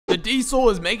Diesel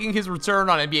is making his return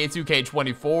on NBA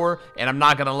 2K24, and I'm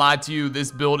not gonna lie to you,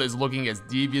 this build is looking as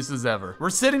devious as ever. We're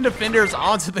sitting defenders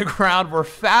onto the ground, we're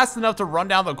fast enough to run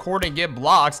down the court and get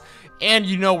blocks, and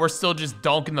you know we're still just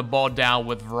dunking the ball down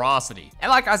with ferocity. And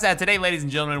like I said, today, ladies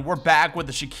and gentlemen, we're back with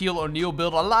the Shaquille O'Neal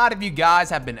build. A lot of you guys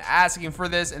have been asking for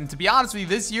this, and to be honest with you,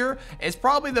 this year is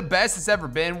probably the best it's ever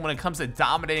been when it comes to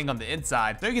dominating on the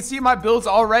inside. So you can see my build's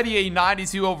already a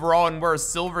 92 overall, and we're a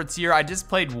silver tier. I just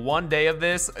played one day of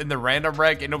this in the random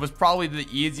rec, and it was probably the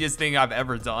easiest thing I've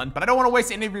ever done. But I don't want to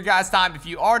waste any of your guys' time. If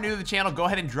you are new to the channel, go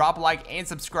ahead and drop a like and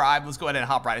subscribe. Let's go ahead and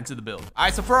hop right into the build. All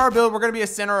right, so for our build, we're going to be a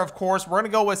center, of course. We're going to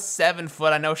go with 7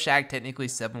 foot. I know Shaq technically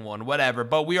 7'1", whatever,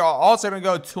 but we are also going to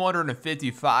go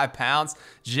 255 pounds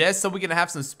just so we can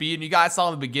have some speed. And you guys saw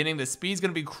in the beginning that speed is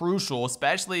going to be crucial,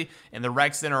 especially in the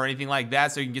rec center or anything like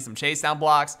that, so you can get some chase down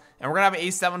blocks. And we're going to have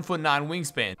a 7'9"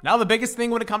 wingspan. Now, the biggest thing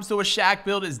when it comes to a Shaq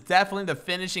build is definitely the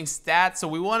finishing stats. So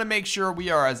we want to make sure we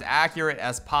are as accurate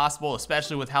as possible,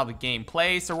 especially with how the game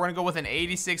plays. So we're going to go with an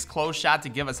 86 close shot to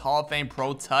give us Hall of Fame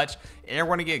Pro Touch. And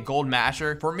we're going to get Gold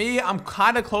Masher. For me, I'm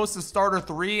kind of close to starter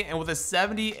 3. And with a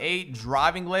 78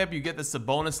 driving layup, you get the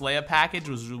Sabonis layup package,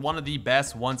 which is one of the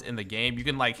best ones in the game. You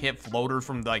can like hit floaters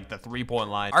from like the 3-point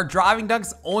line. Our driving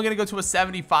dunk's only going to go to a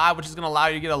 75, which is going to allow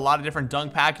you to get a lot of different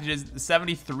dunk packages. The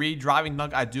 73 driving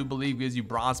dunk, I do believe, gives you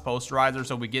bronze posterizer,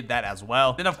 so we get that as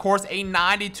well. Then of course a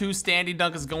 92 standing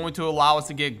dunk is going to allow us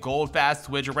to get gold fast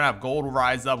twitch. We're gonna have gold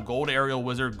rise up, gold aerial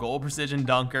wizard, gold precision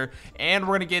dunker, and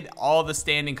we're gonna get all the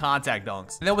standing contact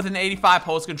dunks. And then with an 85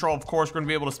 post control, of course, we're gonna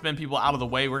be able to spin people out of the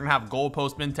way. We're gonna have gold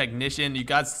post spin technician. You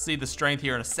guys see the strength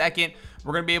here in a second.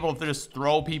 We're going to be able to just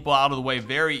throw people out of the way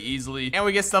very easily. And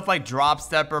we get stuff like drop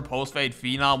stepper, post fade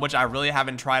phenom, which I really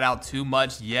haven't tried out too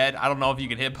much yet. I don't know if you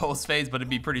can hit post fades, but it'd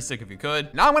be pretty sick if you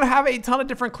could. Now I'm going to have a ton of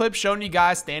different clips showing you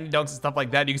guys standing dunks and stuff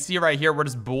like that. You can see right here, we're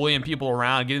just bullying people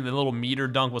around, getting the little meter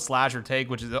dunk with slasher take,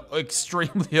 which is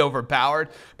extremely overpowered.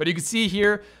 But you can see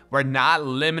here, we're not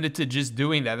limited to just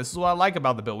doing that. This is what I like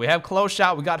about the build. We have close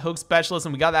shot, we got hook specialist,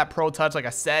 and we got that pro touch, like I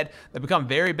said, that become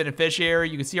very beneficiary.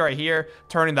 You can see right here,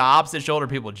 turning the opposite shoulder,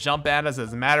 people jump at us,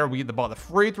 doesn't matter. We get the ball at the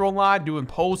free throw line, doing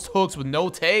post hooks with no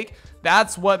take.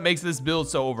 That's what makes this build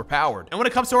so overpowered. And when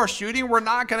it comes to our shooting, we're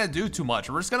not going to do too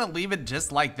much. We're just going to leave it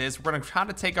just like this. We're going to try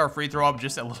to take our free throw up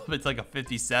just a little bit to like a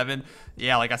 57.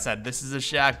 Yeah, like I said, this is a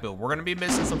Shaq build. We're going to be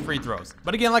missing some free throws.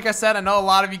 But again, like I said, I know a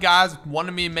lot of you guys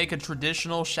wanted me to make a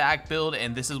traditional Shaq build,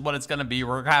 and this is what it's going to be.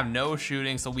 We're going to have no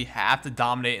shooting, so we have to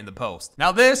dominate in the post.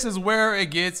 Now, this is where it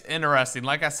gets interesting.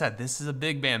 Like I said, this is a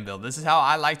big man build. This is how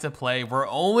I like to play. We're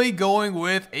only going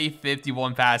with a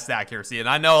 51 pass accuracy, and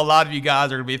I know a lot of you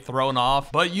guys are going to be thrown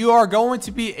off, but you are going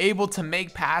to be able to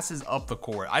make passes up the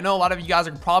court. I know a lot of you guys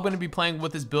are probably going to be playing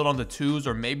with this build on the 2s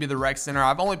or maybe the rec center.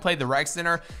 I've only played the rec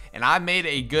center, and I made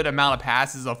a good amount of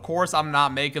passes. Of course, I'm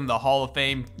not making the Hall of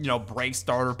Fame, you know, break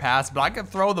starter pass, but I can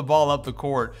throw the ball up the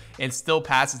court and still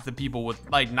pass it to people with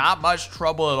like not much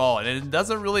trouble at all, and it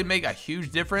doesn't really make a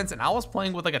huge difference. And I was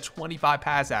playing with like a 25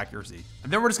 pass accuracy.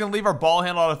 And then we're just going to leave our ball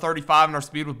handle at a 35 and our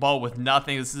speed with ball with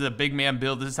nothing. This is a big man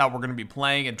build. This is how we're going to be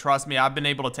playing, and trust me, I've been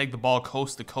able to take the ball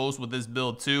coast to coast with this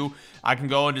build too. I can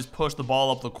go and just push the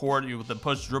ball up the court with the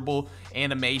push dribble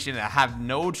animation, and I have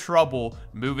no trouble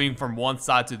moving from one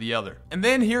side to the other. And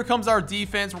then here comes our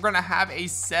defense. We're going to have a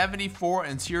 74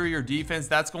 interior defense.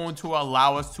 That's going to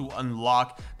allow us to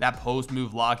unlock that post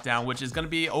move lockdown, which is going to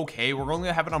be okay. We're only going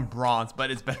to have it on bronze,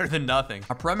 but it's better than nothing.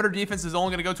 Our perimeter defense is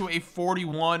only going to go to a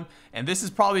 41, and this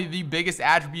is probably the biggest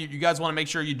attribute you guys want to make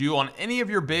sure you do on any of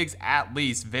your bigs, at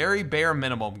least. Very bare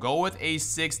minimum. Go with a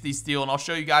 60 steal, and I'll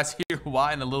show you guys here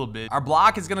why in a little bit. Our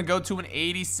block is going to go to an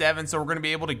 87, so we're going to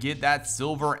be able to get that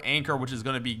silver anchor, which is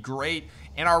going to be great.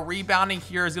 And our rebounding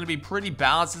here is going to be pretty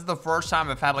balanced. This is the first time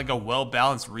I've had like a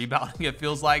well-balanced rebounding, it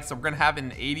feels like. So we're going to have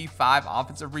an 85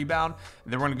 offensive rebound,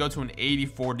 and then we're going to go to an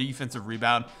 84 defensive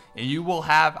rebound. And you will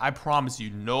have, I promise you,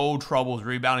 no troubles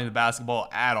rebounding the basketball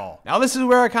at all. Now, this is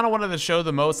where I kind of wanted to show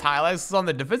the most highlights. On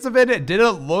the defensive end, it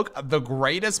didn't look the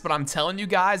greatest, but I'm telling you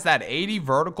guys that 80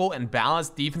 vertical and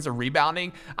balanced defensive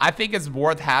rebounding, I think it's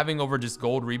worth having over just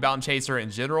gold rebound chaser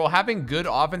in general. Having good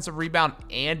offensive rebound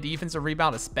and defensive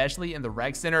rebound, especially in the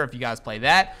rec center, if you guys play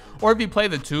that, or if you play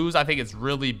the 2s, I think it's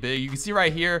really big. You can see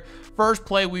right here, first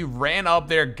play, we ran up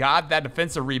there, got that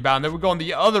defensive rebound, then we go on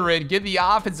the other end, get the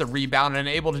offensive rebound, and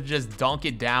able to just dunk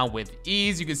it down with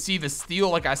ease. You can see the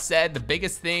steal, like I said, the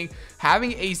biggest thing,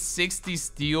 having a 60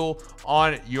 steal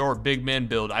on your big man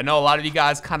build. I know a lot of you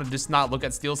guys kind of just not look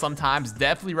at steal sometimes.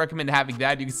 Definitely recommend having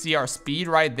that. You can see our speed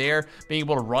right there, being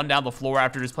able to run down the floor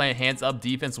after just playing hands up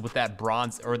defense with that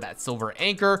bronze or that silver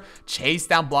anchor. Chase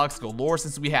down blocks galore. 4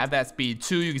 since we have that speed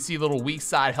 2. You can see a little weak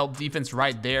side help defense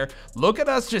right there. Look at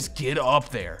us just get up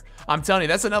there. I'm telling you,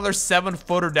 that's another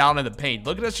 7-footer down in the paint.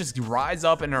 Look at us just rise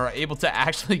up and are able to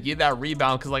actually get that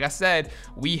rebound, because like I said,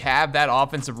 we have that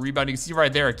offensive rebound. You can see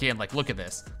right there again, like, look at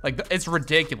this. Like, it's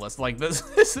ridiculous. Like, this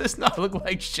does not look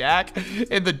like Shaq,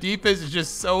 and the defense is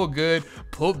just so good.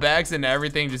 Putbacks and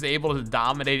everything, just able to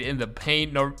dominate in the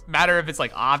paint. No matter if it's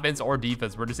like offense or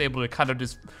defense, we're just able to kind of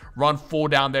just run full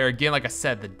down there. Again, like I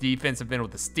said, the defense have been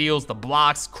with the steals, the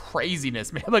blocks,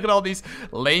 craziness, man. Look at all these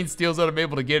lane steals that I'm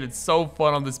able to get. It's so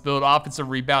fun on this build. Offensive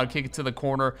rebound, kick it to the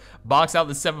corner, box out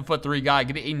the 7'3" guy,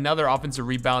 get another offensive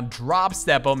rebound, drop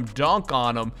step him, dunk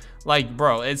on him. Like,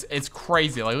 bro, it's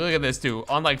crazy. Like, look at this dude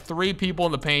on like 3 people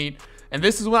in the paint. And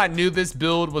this is when I knew this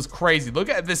build was crazy. Look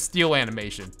at this steal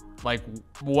animation. Like,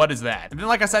 what is that? And then,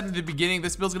 like I said in the beginning,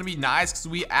 this build's gonna be nice because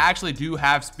we actually do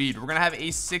have speed. We're gonna have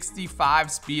a 65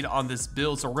 speed on this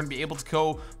build, so we're gonna be able to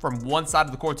go from one side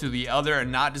of the court to the other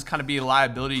and not just kind of be a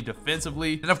liability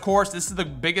defensively. And of course, this is the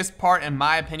biggest part in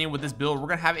my opinion with this build. We're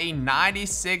gonna have a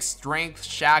 96 strength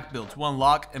Shaq build to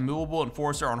unlock Immovable,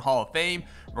 Enforcer on Hall of Fame.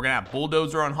 We're gonna have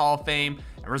Bulldozer on Hall of Fame,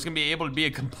 and we're just gonna be able to be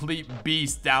a complete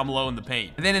beast down below in the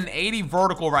paint. And then an 80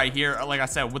 vertical right here, like I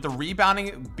said, with the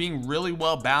rebounding being really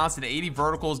well balanced, an 80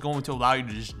 vertical is going to allow you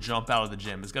to just jump out of the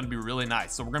gym. It's gonna be really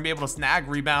nice. So we're gonna be able to snag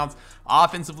rebounds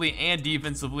offensively and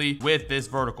defensively with this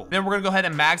vertical. Then we're gonna go ahead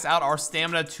and max out our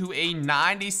stamina to a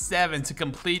 97 to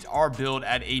complete our build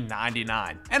at a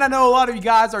 99. And I know a lot of you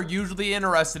guys are usually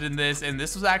interested in this, and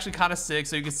this was actually kind of sick.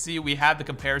 So you can see we have the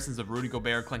comparisons of Rudy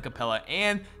Gobert, Clint Capella,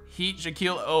 and Heat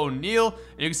Shaquille O'Neal.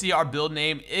 You can see our build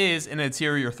name is an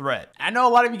interior threat. I know a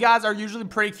lot of you guys are usually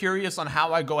pretty curious on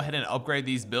how I go ahead and upgrade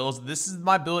these builds. This is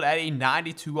my build at a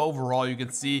 92 overall. You can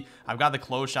see I've got the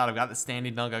close shot, I've got the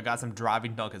standing dunk, I've got some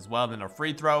driving dunk as well, and then a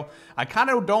free throw. I kind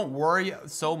of don't worry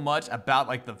so much about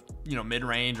like the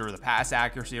mid-range or the pass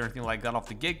accuracy or anything like that off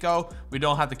the get-go. We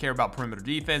don't have to care about perimeter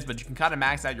defense, but you can kind of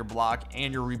max out your block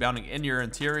and your rebounding in your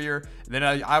interior. And then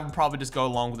I would probably just go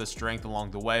along with the strength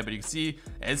along the way, but you can see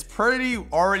it's pretty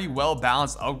already well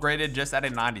balanced, upgraded just at a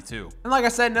 92. And like I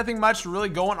said, nothing much really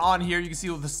going on here. You can see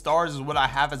with the stars is what I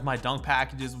have as my dunk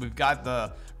packages. We've got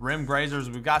the rim grazers,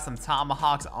 we've got some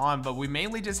tomahawks on, but we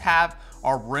mainly just have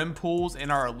our rim pulls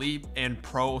and our elite and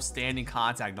pro standing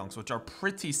contact dunks, which are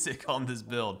pretty sick on this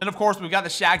build. And of course, we've got the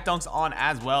Shaq dunks on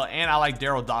as well, and I like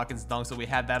Daryl Dawkins dunks, so we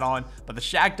had that on. But the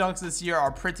Shaq dunks this year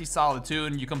are pretty solid too,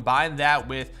 and you combine that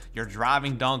with your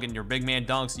driving dunk and your big man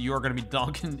dunks, you are going to be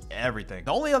dunking everything.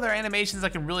 The only other animations I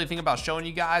can really think about showing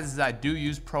you guys is I do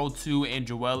use Pro 2 and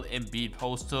Joel Embiid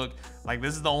post hook. Like,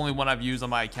 this is the only one I've used on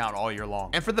my account all year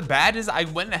long. And for the badges, I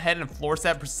went ahead and floor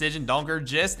set precision dunker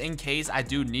just in case I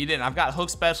do need it. And I've got hook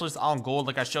specialist on gold,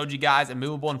 like I showed you guys,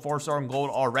 Immovable Enforcer on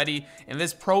gold already. And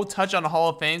this pro touch on the Hall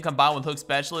of Fame combined with hook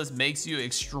specialist makes you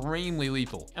extremely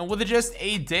lethal. And with just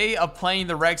a day of playing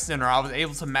the rec center, I was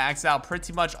able to max out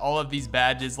pretty much all of these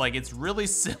badges. Like, it's really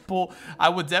simple. I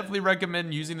would definitely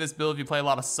recommend using this build if you play a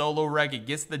lot of solo rec. It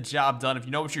gets the job done. If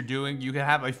you know what you're doing, you can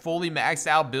have a fully maxed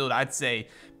out build, I'd say,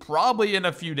 probably in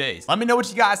a few days. Let me know what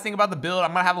you guys think about the build.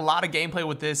 I'm gonna have a lot of gameplay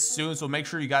with this soon, so make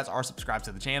sure you guys are subscribed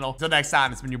to the channel. Until next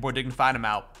time, it's been your boy Dignified. I'm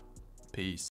out. Peace.